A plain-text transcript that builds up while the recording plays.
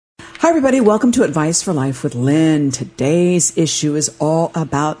Hi, everybody. Welcome to Advice for Life with Lynn. Today's issue is all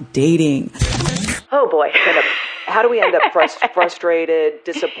about dating. Oh, boy. How do we end up frustrated,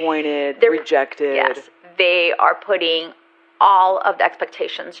 disappointed, rejected? Yes. They are putting all of the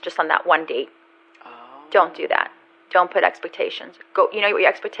expectations just on that one date. Oh. Don't do that. Don't put expectations. Go. You know what your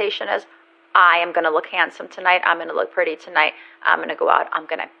expectation is? I am going to look handsome tonight. I'm going to look pretty tonight. I'm going to go out. I'm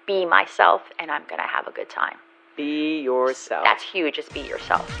going to be myself, and I'm going to have a good time. Be yourself. That's huge. Just be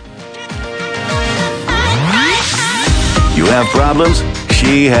yourself. You have problems?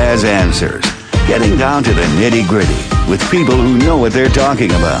 She has answers. Getting down to the nitty-gritty with people who know what they're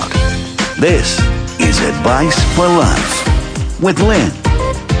talking about. This is Advice for Life with Lynn.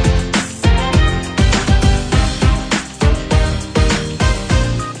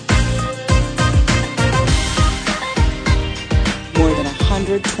 More than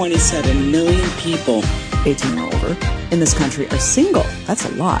 127 million people, 18 or older, in this country are single. That's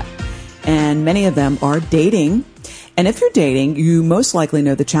a lot. And many of them are dating. And if you're dating, you most likely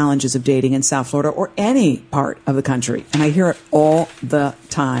know the challenges of dating in South Florida or any part of the country. And I hear it all the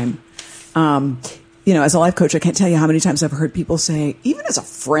time. As a life coach, I can't tell you how many times I've heard people say, even as a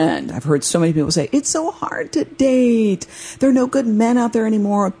friend, I've heard so many people say, it's so hard to date. There are no good men out there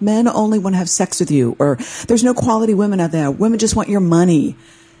anymore. Men only want to have sex with you. Or there's no quality women out there. Women just want your money.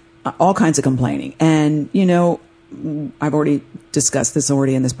 All kinds of complaining. And, I've already discussed this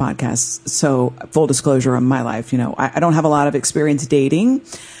already in this podcast. So full disclosure on my life, I don't have a lot of experience dating.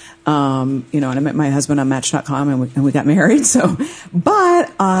 And I met my husband on Match.com and we got married.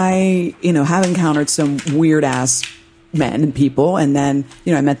 But I, have encountered some weird ass men and people. And then,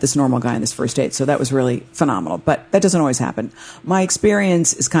 I met this normal guy on this first date. So that was really phenomenal, but that doesn't always happen. My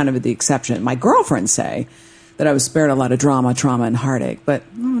experience is kind of the exception. My girlfriends say that I was spared a lot of drama, trauma, and heartache, but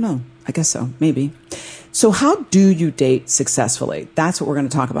I don't know. I guess so. Maybe. So how do you date successfully? That's what we're going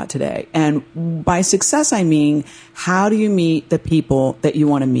to talk about today. And by success, I mean, how do you meet the people that you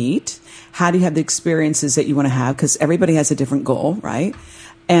want to meet? How do you have the experiences that you want to have? Because everybody has a different goal, right?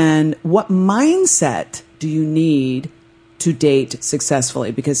 And what mindset do you need to date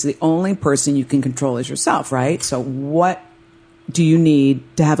successfully? Because the only person you can control is yourself, right? So what do you need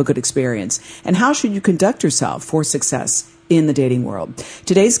to have a good experience? And how should you conduct yourself for success in the dating world?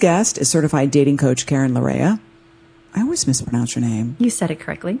 Today's guest is certified dating coach Karen Larea. I always mispronounce your name. You said it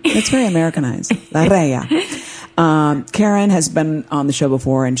correctly. It's very Americanized. Larea. Karen has been on the show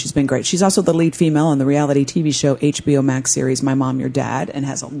before, and she's been great. She's also the lead female on the reality TV show HBO Max series My Mom, Your Dad, and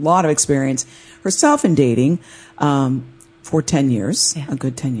has a lot of experience herself in dating for 10 years, a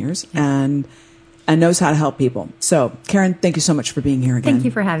good 10 years, and knows how to help people. So, Karen, thank you so much for being here again. Thank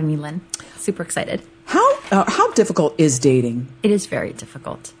you for having me, Lynn. Super excited. How difficult is dating? It is very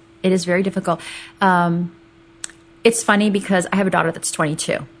difficult. It is very difficult. It's funny because I have a daughter that's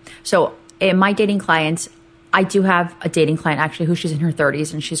 22. So in my dating clients, I do have a dating client actually who she's in her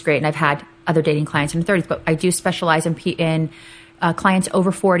 30s and she's great. And I've had other dating clients in her 30s, but I do specialize in clients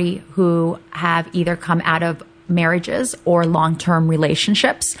over 40 who have either come out of marriages or long-term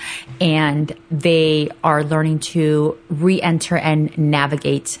relationships, and they are learning to re-enter and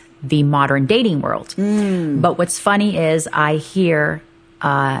navigate the modern dating world. But what's funny is I hear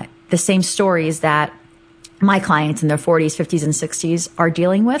the same stories that my clients in their 40s, 50s, and 60s are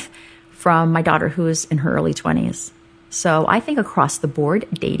dealing with from my daughter who's in her early 20s. So I think across the board,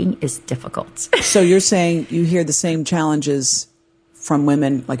 dating is difficult. So you're saying you hear the same challenges from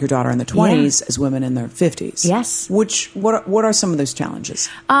women like your daughter in the 20s as women in their 50s. Yes. What are some of those challenges?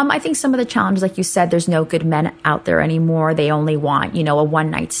 I think some of the challenges, like you said, there's no good men out there anymore. They only want, a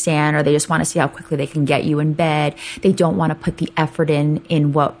one-night stand, or they just want to see how quickly they can get you in bed. They don't want to put the effort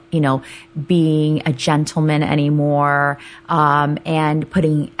in what, being a gentleman anymore, and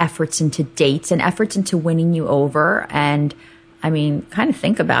putting efforts into dates and efforts into winning you over. And I mean, kind of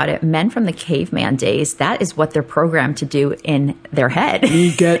think about it. Men from the caveman days, that is what they're programmed to do in their head.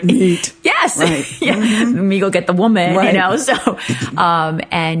 Me get meat. Yes. Right. Yeah. Mm-hmm. Me go get the woman, right. So,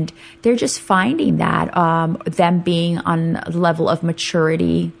 and they're just finding that, them being on a level of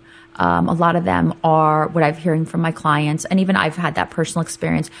maturity. A lot of them are what I'm hearing from my clients. And even I've had that personal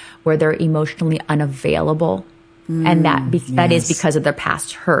experience where they're emotionally unavailable. And that is because of their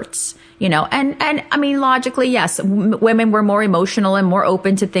past hurts. And I mean, logically, yes, women were more emotional and more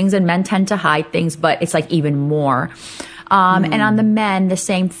open to things, and men tend to hide things, but it's like even more. And on the men, the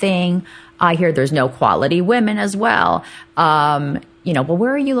same thing. I hear there's no quality women as well. Well,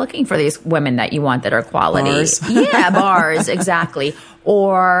 where are you looking for these women that you want that are quality? Bars. Yeah, bars, exactly.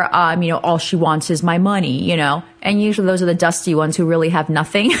 Or, all she wants is my money, and usually those are the dusty ones who really have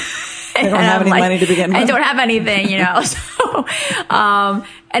nothing. They don't have any money to begin with. I don't have anything, So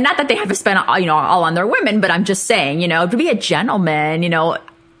And not that they have to spend, all on their women, but I'm just saying, to be a gentleman,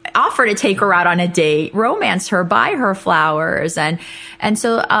 offer to take her out on a date, romance her, buy her flowers. And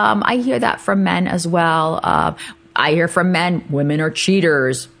so, I hear that from men as well. I hear from men, women are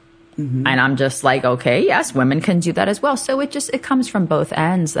cheaters. Mm-hmm. And I'm just like, okay, yes, women can do that as well. So it comes from both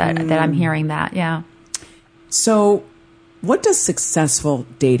ends that I'm hearing that. Yeah. So what does successful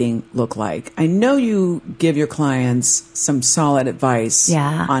dating look like? I know you give your clients some solid advice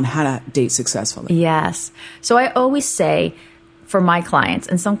on how to date successfully. Yes. So I always say for my clients,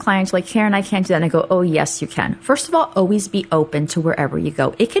 and some clients are like, Karen, I can't do that. And I go, oh, yes, you can. First of all, always be open to wherever you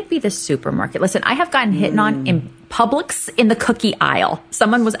go. It could be the supermarket. Listen, I have gotten hit on in Publix in the cookie aisle.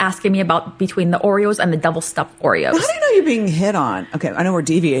 Someone was asking me about between the Oreos and the double stuffed Oreos. How do you know you're being hit on? Okay, I know we're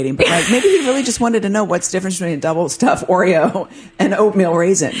deviating, but maybe he really just wanted to know what's the difference between a double stuffed Oreo and oatmeal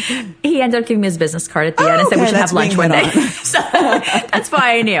raisin. He ended up giving me his business card at the end and said we should have lunch one day. So that's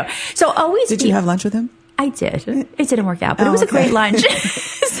why I knew. So always Did you have lunch with him? I did. It didn't work out, but it was a great lunch.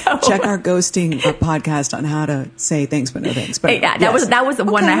 So, check our ghosting podcast on how to say thanks but no thanks. But yeah, that was the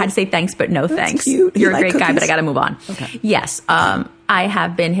one I had to say thanks but no thanks. Cute. You're a great guy, but I got to move on. Okay. Yes, I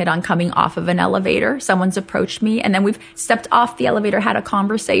have been hit on coming off of an elevator. Someone's approached me, and then we've stepped off the elevator, had a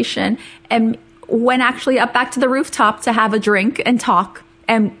conversation, and went actually up back to the rooftop to have a drink and talk.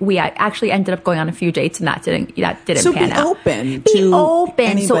 And we actually ended up going on a few dates, and that didn't pan out. Be open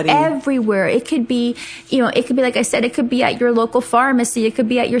anybody. So everywhere. It could be, it could be, like I said, it could be at your local pharmacy. It could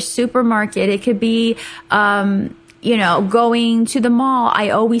be at your supermarket. It could be, going to the mall.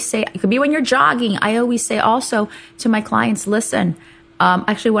 I always say, it could be when you're jogging. I always say also to my clients, listen,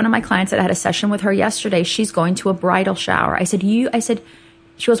 actually one of my clients that I had a session with her yesterday, she's going to a bridal shower. I said,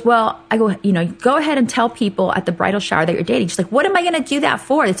 she goes, well, I go, go ahead and tell people at the bridal shower that you're dating. She's like, what am I going to do that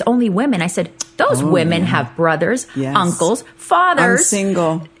for? It's only women. I said, those women have brothers, uncles, fathers. I'm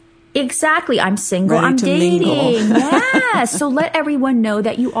single. Exactly. I'm single. Ready I'm to dating. mingle. Yes. So let everyone know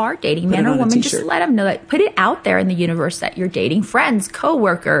that you are dating, man or woman. Just let them know that. Put it out there in the universe that you're dating. Friends,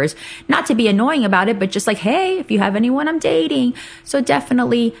 coworkers. Not to be annoying about it, but just like, hey, if you have anyone, I'm dating. So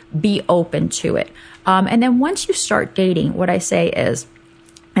definitely be open to it. And then once you start dating, what I say is,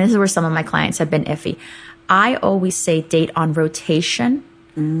 and this is where some of my clients have been iffy, I always say date on rotation.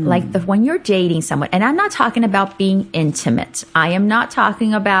 Like when you're dating someone, and I'm not talking about being intimate. I am not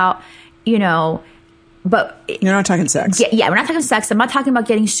talking about, but you're not talking sex. Yeah, we're not talking sex. I'm not talking about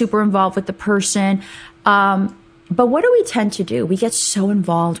getting super involved with the person. But what do we tend to do? We get so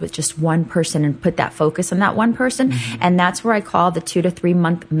involved with just one person and put that focus on that one person. And that's where I call the 2 to 3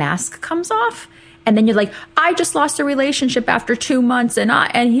 month mask comes off. And then you're like, I just lost a relationship after 2 months,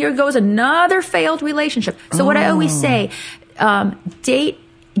 and here goes another failed relationship. So what I always say, date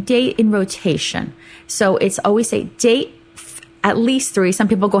in rotation. So it's always say date at least 3. Some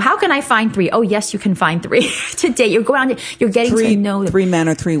people go, how can I find 3? Oh, yes, you can find 3 to date. You're going out, you're getting to know them. 3 men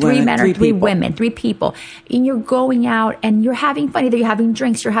or 3 women. 3 men or 3 women, 3 people. And you're going out and you're having fun. Either you're having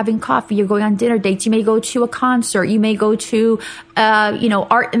drinks, you're having coffee, you're going on dinner dates. You may go to a concert. You may go to,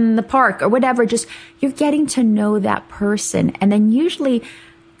 art in the park or whatever. Just you're getting to know that person. And then usually,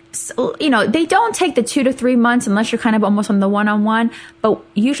 they don't take the 2 to 3 months unless you're kind of almost on the one-on-one. But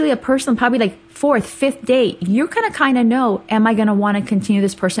usually a person, probably like 4th, 5th date, you're going to kind of know, am I going to want to continue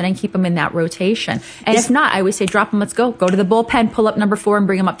this person and keep them in that rotation? And if not, I always say, drop them, let's go. Go to the bullpen, pull up number 4 and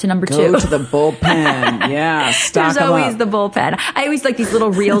bring them up to number 2. Go to the bullpen. Yeah. There's always the bullpen. I always like these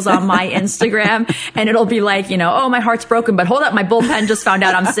little reels on my Instagram, and it'll be like, oh, my heart's broken, but hold up, my bullpen just found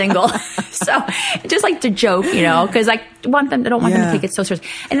out I'm single. So just like to joke, because I don't want them to take it so seriously.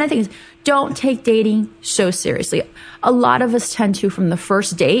 And the thing is, don't take dating so seriously. A lot of us tend to, from the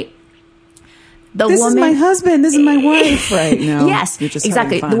first date, this is my husband, this is my wife right now. Yes,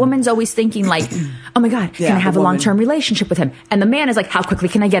 exactly. The woman's always thinking like, oh my God, can I have a long-term relationship with him? And the man is like, how quickly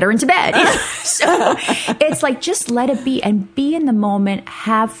can I get her into bed? So it's like, just let it be and be in the moment,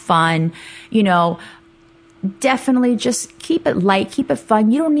 have fun, definitely just keep it light, keep it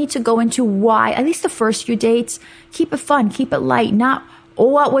fun. You don't need to go into why, at least the first few dates, keep it fun, keep it light, not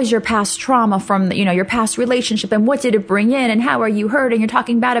what was your past trauma from, your past relationship and what did it bring in and how are you hurt and you're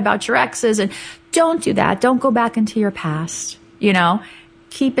talking bad about your exes, and don't do that. Don't go back into your past,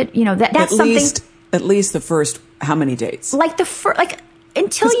 keep it, that's something. At least the first, how many dates? Like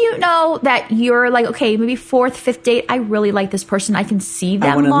until you know that you're like, okay, maybe 4th, 5th date, I really like this person. I can see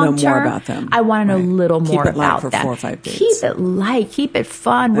them long term. I want to know more about them. I want to know a little more about them. Keep it light for 4 or 5 dates. Keep it light. Keep it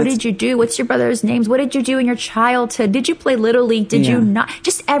fun. What did you do? What's your brother's names? What did you do in your childhood? Did you play Little League? Did you not?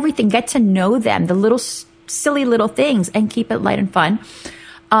 Just everything. Get to know them. The little silly little things, and keep it light and fun.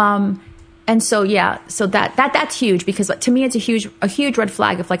 And so, that's huge because to me, it's a huge red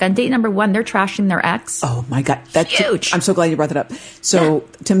flag. If like on date number 1, they're trashing their ex. Oh my God. That's huge. I'm so glad you brought that up. So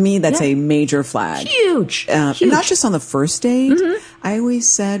to me, that's a major flag. Huge. And not just on the first date. I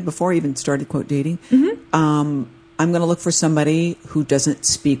always said before I even started quote dating, I'm going to look for somebody who doesn't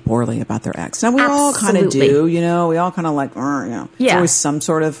speak poorly about their ex. Now we all kind of do, we all kind of like, there's always some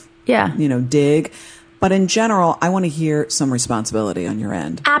sort of, dig. But in general, I want to hear some responsibility on your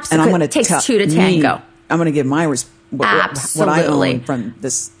end. Absolutely. And I'm going to takes 2 to tango. I'm going to give my what I own from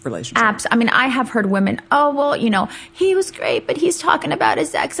this relationship. I mean, I have heard women, oh, well, he was great, but he's talking about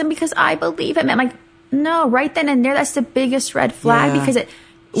his ex, and because I believe him. I'm like, no, right then and there, that's the biggest red flag because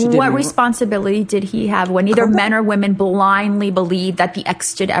what responsibility did he have when either men or women blindly believe that the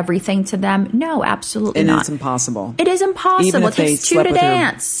ex did everything to them? No, absolutely not. And it's impossible. It is impossible. Even if it takes 2 to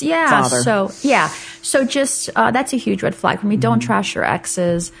dance. Yeah. Father. So just that's a huge red flag for me. Don't trash your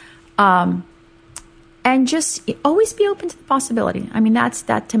exes. And just always be open to the possibility. I mean,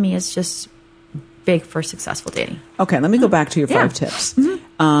 that to me is just big for successful dating. Okay, let me go back to your 5 tips.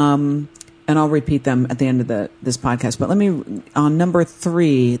 And I'll repeat them at the end of this podcast. But let me, on number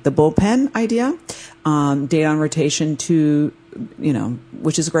 3, the bullpen idea, date on rotation to,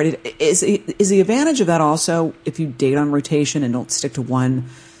 which is great. Is the advantage of that also if you date on rotation and don't stick to one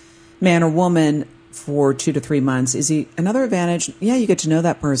man or woman for 2 to 3 months? Is another advantage? Yeah, you get to know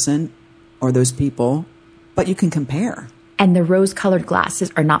that person or those people, but you can compare. And the rose-colored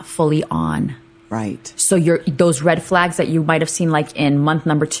glasses are not fully on. Right. So those red flags that you might have seen like in month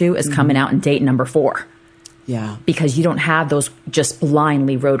number 2 is coming out in date number 4. Yeah. Because you don't have those just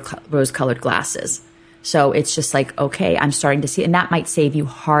blindly rose-colored glasses. So it's just like, okay, I'm starting to see, and that might save you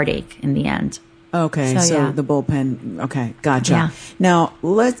heartache in the end. Okay, so the bullpen. Okay, gotcha. Yeah. Now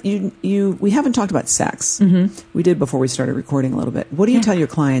we haven't talked about sex. We did before we started recording a little bit. What do you tell your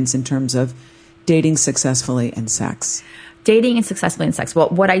clients in terms of dating successfully and sex? Dating and successfully in sex. Well,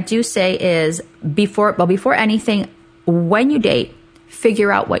 what I do say is before anything, when you date,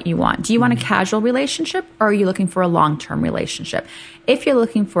 figure out what you want. Do you want a casual relationship or are you looking for a long-term relationship? If you're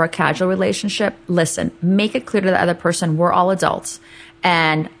looking for a casual relationship, listen, make it clear to the other person we're all adults.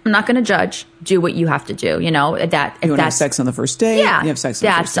 And I'm not going to judge. Do what you have to do. You want to have sex on the first date? Yeah. You have sex on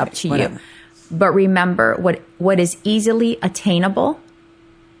the first date. That's up to you. But remember, what is easily attainable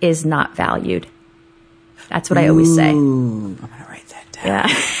is not valued. That's what I always say. I'm going to write that down. Yeah.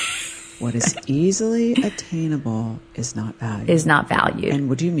 What is easily attainable is not valued. Is not valued. And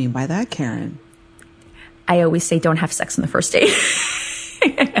what do you mean by that, Karen? I always say don't have sex on the first date.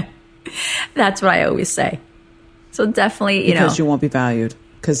 That's what I always say. So definitely, because you won't be valued.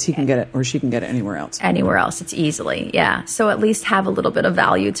 Because he can get it or she can get it anywhere else. Anywhere else, it's easily, yeah. So at least have a little bit of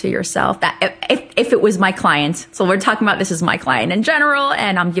value to yourself. That if it was my client, so we're talking about this is my client in general,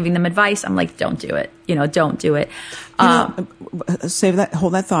 and I'm giving them advice. I'm like, don't do it. Don't do it. Save that.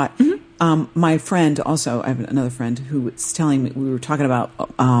 Hold that thought. My friend also, I have another friend who was telling me, we were talking about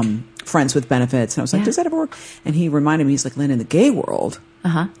friends with benefits, and I was like, does that ever work? And he reminded me, he's like, Lynn, in the gay world,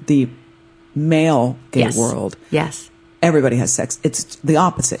 the male gay world, everybody has sex. It's the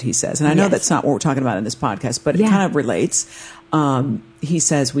opposite, he says. And I know that's not what we're talking about in this podcast, but it kind of relates. He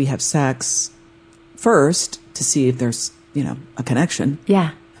says we have sex first to see if there's, a connection.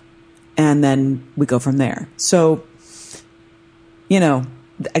 Yeah. And then we go from there. So,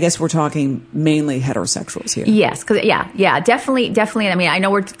 I guess we're talking mainly heterosexuals here. Yes, because definitely. I mean, I know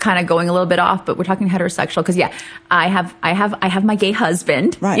we're kind of going a little bit off, but we're talking heterosexual because I have my gay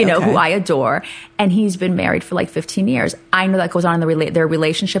husband, who I adore, and he's been married for like 15 years. I know that goes on in their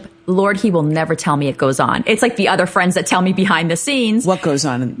relationship. Lord, he will never tell me it goes on. It's like the other friends that tell me behind the scenes. What goes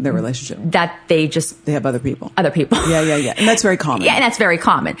on in their relationship? That they have other people. Yeah. And that's very common. Yeah, and that's very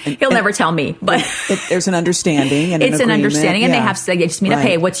common. He'll never tell me, but there's an understanding and it's an understanding, and they have to they just meet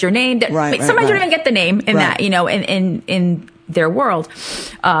up. Hey, what's your name? Sometimes you don't even get the name in that, in their world,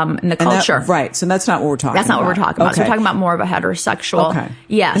 in the culture. So that's not what we're talking about. That's not what we're talking about. So we're talking about more of a heterosexual. Okay.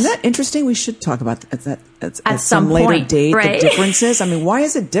 Yes. Isn't that interesting? We should talk about that at some later point, date, right? The differences. I mean, why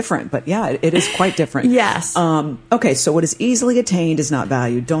is it different? But yeah, it is quite different. Yes. Okay, so what is easily attained is not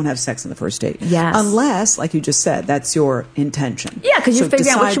valued. Don't have sex on the first date. Yes. Unless, like you just said, that's your intention. Yeah, because you're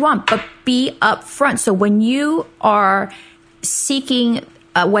figuring out what you want. But be upfront. So when you are seeking,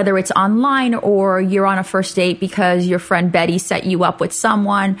 whether it's online or you're on a first date because your friend Betty set you up with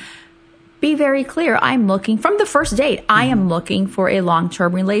someone, be very clear. I'm looking from the first date. I am looking for a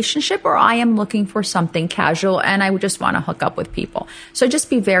long-term relationship, or I am looking for something casual, and I would just want to hook up with people. So just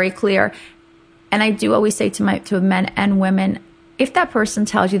be very clear. And I do always say to men and women, if that person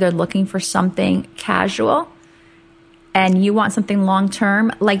tells you they're looking for something casual, and you want something long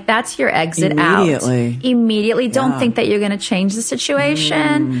term, like that's your exit Immediately. out. Immediately. Don't think that you're going to change the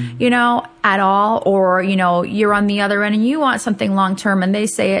situation, at all. Or, you're on the other end and you want something long term and they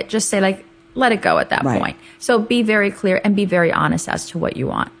say it, just say like, let it go at that point. So be very clear and be very honest as to what you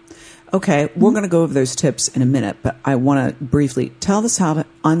want. Okay, we're going to go over those tips in a minute, but I want to briefly tell us how to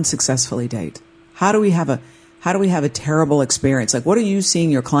unsuccessfully date. How do we have a terrible experience? Like, what are you seeing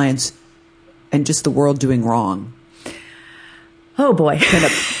your clients and just the world doing wrong? Oh boy.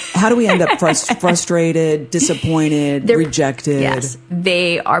 How do we end up frustrated, disappointed, rejected? Yes.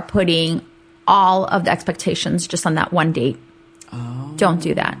 They are putting all of the expectations just on that one date. Oh. Don't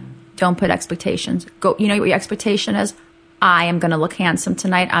do that. Don't put expectations. Go. You know what your expectation is? I am going to look handsome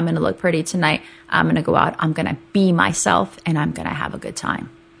tonight. I'm going to look pretty tonight. I'm going to go out. I'm going to be myself and I'm going to have a good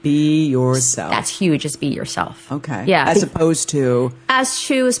time. Be yourself. That's huge. Just be yourself. Okay. Yeah. As opposed to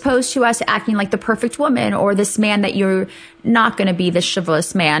us acting like the perfect woman or this man that you're not going to be this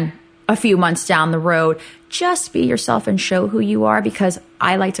chivalrous man a few months down the road. Just be yourself and show who you are, because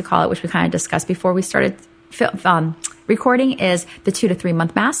I like to call it, which we kind of discussed before we started recording, is the 2 to 3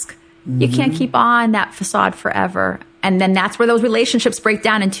 month mask. Mm-hmm. You can't keep on that facade forever. And then that's where those relationships break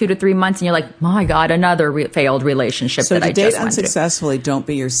down in 2 to 3 months. And you're like, my God, another failed relationship that I just went through. So to date unsuccessfully, don't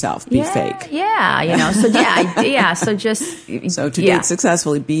be yourself. Be fake. Yeah. So just. So to date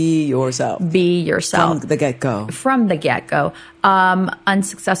successfully, be yourself. Be yourself. From the get-go. From the get-go.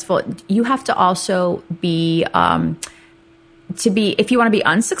 Unsuccessful. You have to also be, if you want to be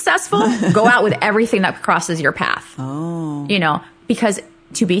unsuccessful, go out with everything that crosses your path. Oh. Because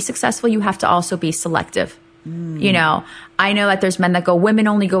to be successful, you have to also be selective. I know that there's men that go, women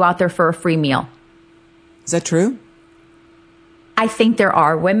only go out there for a free meal. Is that true? I think there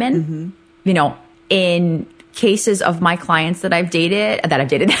are women, in cases of my clients that I've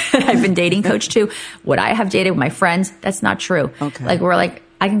been dating coach to, what I have dated with my friends, that's not true. Okay. Like, we're like,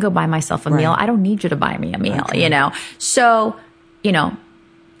 I can go buy myself a meal. I don't need you to buy me a meal, So,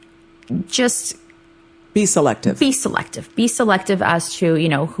 just be selective. Be selective. Be selective as to,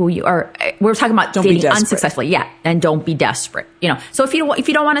 who you are. We're talking about dating unsuccessfully. Yeah. And don't be desperate. So if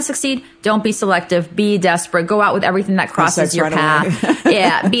you don't want to succeed, don't be selective. Be desperate. Go out with everything that crosses your path.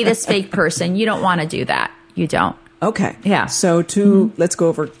 Yeah. Be this fake person. You don't want to do that. You don't. Okay. Yeah. So let's go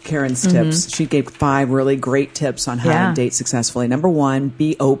over Karen's tips. She gave 5 really great tips on how to date successfully. Number 1,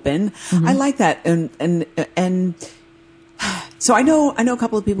 be open. I like that. And so I know a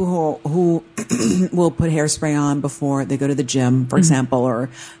couple of people who will put hairspray on before they go to the gym, for example,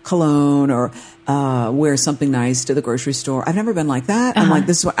 or cologne, or wear something nice to the grocery store. I've never been like that. I'm like,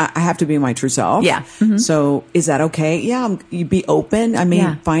 this is what I have to be my true self. Yeah. So is that okay? Yeah. You be open. I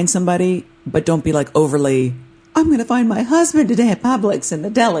mean, find somebody, but don't be like overly, I'm going to find my husband today at Publix in the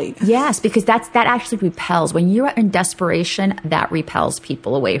deli. Yes, because that actually repels. When you're in desperation, that repels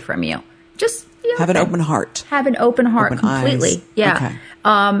people away from you. Just have an open heart. Have an open heart completely. Eyes. Yeah. Okay.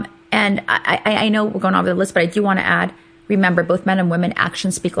 And I know we're going over the list, but I do want to add, remember, both men and women,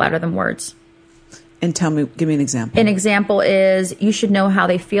 actions speak louder than words. And give me an example. An example is, you should know how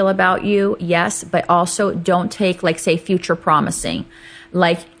they feel about you, yes, but also don't take, like, say, future promising.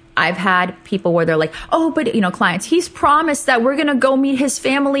 Like, I've had people where they're like, oh, but, clients, he's promised that we're going to go meet his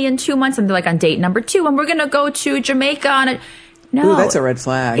family in 2 months. And they're like, on date number 2, and we're going to go to Jamaica No. Ooh, that's a red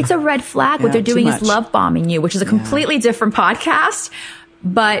flag. It's a red flag. What they're doing is love bombing you, which is a completely different podcast.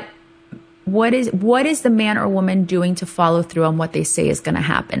 But what is the man or woman doing to follow through on what they say is going to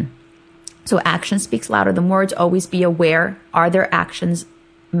happen? So action speaks louder than words. Always be aware. Are their actions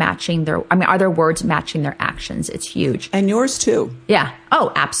are their words matching their actions? It's huge. And yours too. Yeah.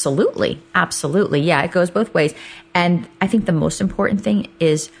 Oh, absolutely. Absolutely. Yeah. It goes both ways. And I think the most important thing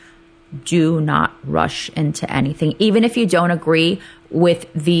is, do not rush into anything. Even if you don't agree with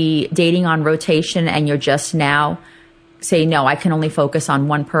the dating on rotation and you're just now say, no, I can only focus on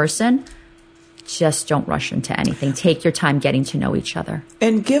one person, just don't rush into anything. Take your time getting to know each other.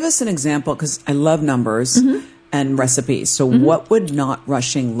 And give us an example, because I love numbers and recipes. So what would not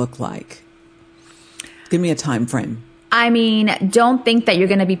rushing look like? Give me a time frame. I mean, don't think that you're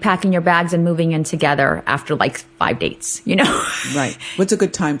going to be packing your bags and moving in together after like 5 dates, Right. What's a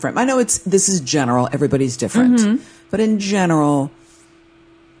good time frame? I know this is general. Everybody's different. But in general,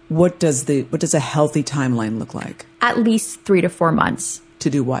 what does a healthy timeline look like? At least 3 to 4 months. To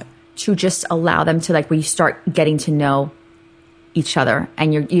do what? To just allow them to, like, when you start getting to know each other,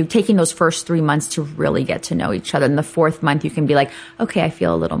 and you're taking those first 3 months to really get to know each other. And the 4th month, you can be like, okay, I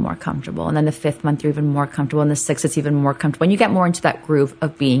feel a little more comfortable. And then the 5th month, you're even more comfortable. And the 6th, it's even more comfortable. And you get more into that groove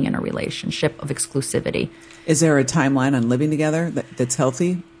of being in a relationship, of exclusivity. Is there a timeline on living together that's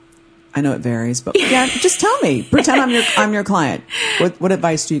healthy? I know it varies, but yeah, just tell me. Pretend I'm your client. What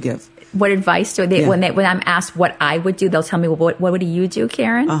advice do you give? What advice do they, when I'm asked what I would do, they'll tell me, well, what would you do,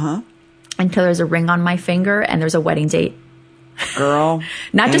 Karen? Until there's a ring on my finger and there's a wedding date. Girl.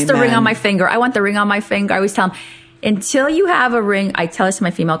 Not just the ring on my finger. I want the ring on my finger. I always tell them, until you have a ring, I tell this to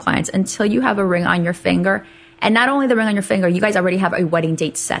my female clients, until you have a ring on your finger, and not only the ring on your finger, you guys already have a wedding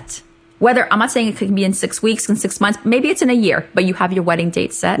date set. Whether, I'm not saying it could be in 6 weeks, in 6 months, maybe it's in a year, but you have your wedding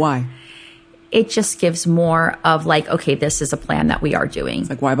date set. Why? It just gives more of like, okay, this is a plan that we are doing. It's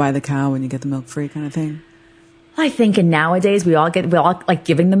like, why buy the cow when you get the milk free kind of thing? I think nowadays we all like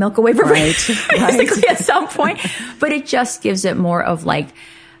giving the milk away for free, basically at some point. But it just gives it more of like,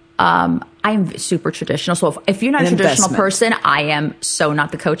 I'm super traditional. So if you're not a traditional person, I am so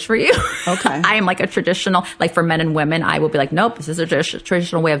not the coach for you. Okay. I am like a traditional, like for men and women, I will be like, nope, this is a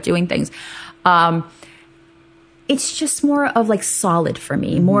traditional way of doing things. It's just more of like solid for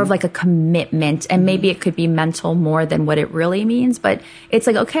me, more of like a commitment. And maybe it could be mental more than what it really means. But it's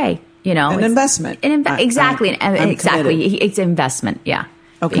like, okay, you know. An investment. Exactly. I'm committed. It's investment. Yeah.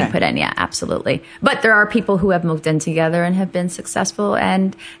 Okay. Being put in. Yeah, absolutely. But there are people who have moved in together and have been successful.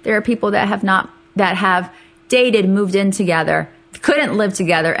 And there are people that have dated, moved in together, couldn't live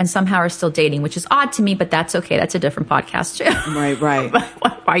together, and somehow are still dating, which is odd to me, but that's okay. That's a different podcast too. Right.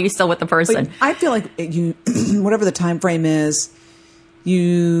 Why are you still with the person? But I feel like you, whatever the time frame is,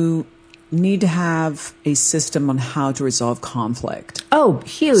 you need to have a system on how to resolve conflict. Oh,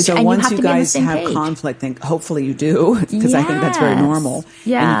 huge. So and once you you guys have conflict, hopefully you do, because I think that's very normal.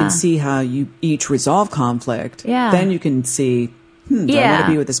 Yeah. And you can see how you each resolve conflict. Yeah. Then you can see, do I want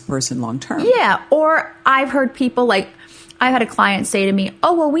to be with this person long term? Yeah. Or I've heard people like, I've had a client say to me,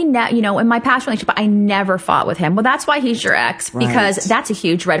 oh, well, in my past relationship, I never fought with him. Well, that's why he's your ex, because that's a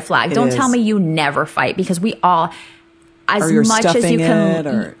huge red flag. Don't tell me you never fight, because we all, as much as you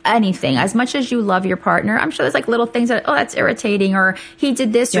can, anything, as much as you love your partner, I'm sure there's like little things that, that's irritating, or he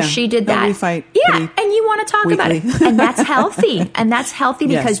did this or she did that. We fight. Yeah. And you want to talk about it. And that's healthy. And that's healthy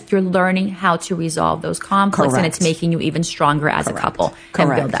because you're learning how to resolve those conflicts. And it's making you even stronger as a couple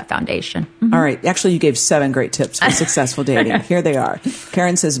and build that foundation. Mm-hmm. All right. Actually, you gave 7 great tips for successful dating. Here they are.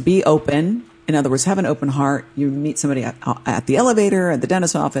 Karen says, be open. In other words, have an open heart. You meet somebody at the elevator, at the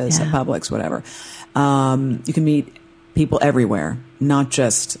dentist's office, at Publix, whatever. You can meet people everywhere, not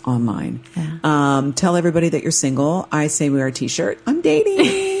just online. Yeah. Tell everybody that you're single. I say wear a t-shirt. I'm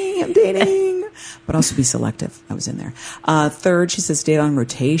dating. But also be selective. I was in there. Third, she says date on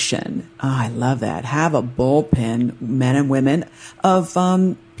rotation. Oh, I love that. Have a bullpen, men and women, of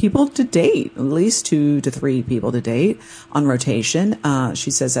people to date, at least 2 to 3 people to date on rotation.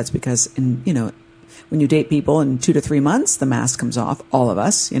 She says that's because when you date people in 2 to 3 months, the mask comes off. All of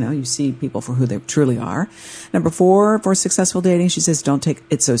us, you see people for who they truly are. Number 4, for successful dating, she says, don't take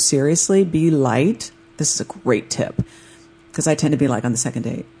it so seriously. Be light. This is a great tip, because I tend to be like on the second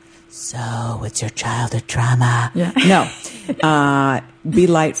date. So, what's your childhood trauma? Yeah. No. Be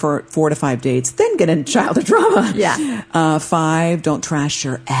light for 4 to 5 dates, then get into childhood trauma. Yeah. 5, don't trash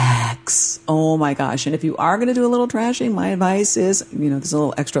your ex. Oh my gosh. And if you are going to do a little trashing, my advice is, there's a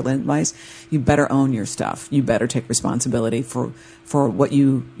little extra advice. You better own your stuff. You better take responsibility for what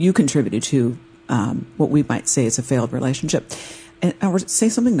you contributed to, what we might say is a failed relationship. Or say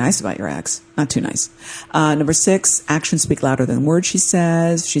something nice about your ex. Not too nice. Number 6, actions speak louder than words, she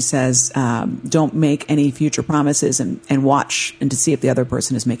says. She says, don't make any future promises and watch and to see if the other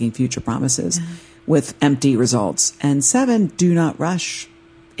person is making future promises with empty results. And 7, do not rush.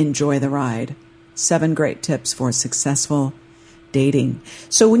 Enjoy the ride. 7 great tips for successful dating.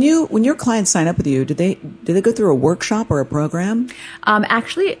 So when your clients sign up with you, do they go through a workshop or a program?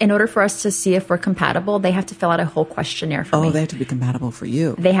 Actually, in order for us to see if we're compatible, they have to fill out a whole questionnaire for me. Oh, they have to be compatible for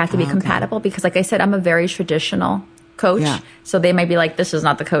you. They have to be compatible because, like I said, I'm a very traditional coach. Yeah. So they might be like, this is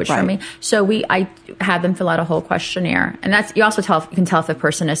not the coach for me. So I have them fill out a whole questionnaire. And that's, you can tell if a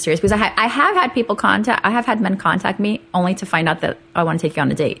person is serious, because I have had men contact me only to find out that I want to take you on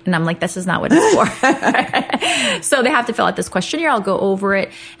a date. And I'm like, this is not what it's for. So they have to fill out this questionnaire. I'll go over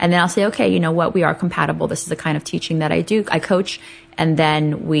it and then I'll say, okay, you know what? We are compatible. This is the kind of teaching that I do. I coach. And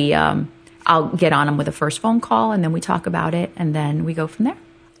then I'll get on them with a first phone call, and then we talk about it, and then we go from there.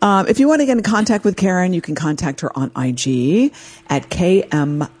 If you want to get in contact with Karen, you can contact her on IG at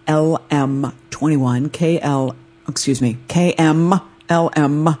KMLM21,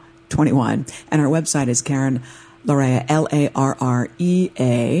 KMLM21. And her website is Karen Larrea,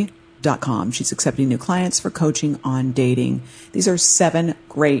 LARREA.com. She's accepting new clients for coaching on dating. These are 7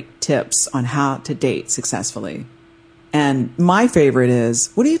 great tips on how to date successfully. And my favorite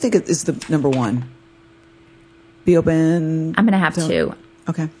is, what do you think is the number 1? Be open. I'm going to have 2.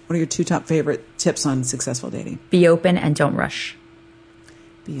 Okay. What are your 2 top favorite tips on successful dating? Be open and don't rush.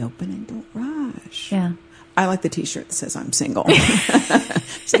 Be open and don't rush. Yeah. I like the t-shirt that says I'm single.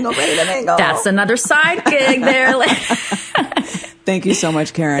 Single, ready to mingle. That's another side gig there. Thank you so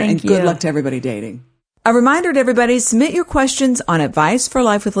much, Karen. Thank and good you. luck to everybody dating. A reminder to everybody, submit your questions on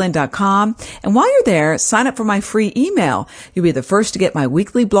adviceforlifewithlynn.com. And while you're there, sign up for my free email. You'll be the first to get my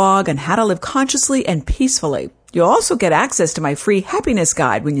weekly blog on how to live consciously and peacefully. You'll also get access to my free happiness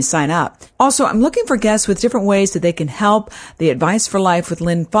guide when you sign up. Also, I'm looking for guests with different ways that they can help the Advice for Life with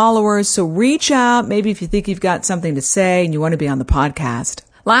Lynn followers. So reach out, maybe if you think you've got something to say and you want to be on the podcast.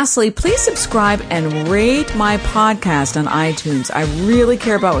 Lastly, please subscribe and rate my podcast on iTunes. I really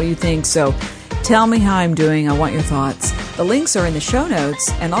care about what you think, so tell me how I'm doing. I want your thoughts. The links are in the show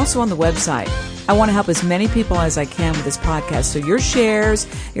notes and also on the website. I want to help as many people as I can with this podcast. So your shares,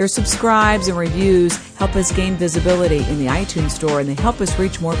 your subscribes, and reviews help us gain visibility in the iTunes store, and they help us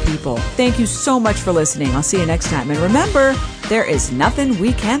reach more people. Thank you so much for listening. I'll see you next time. And remember, there is nothing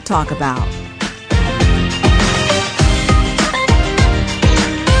we can't talk about.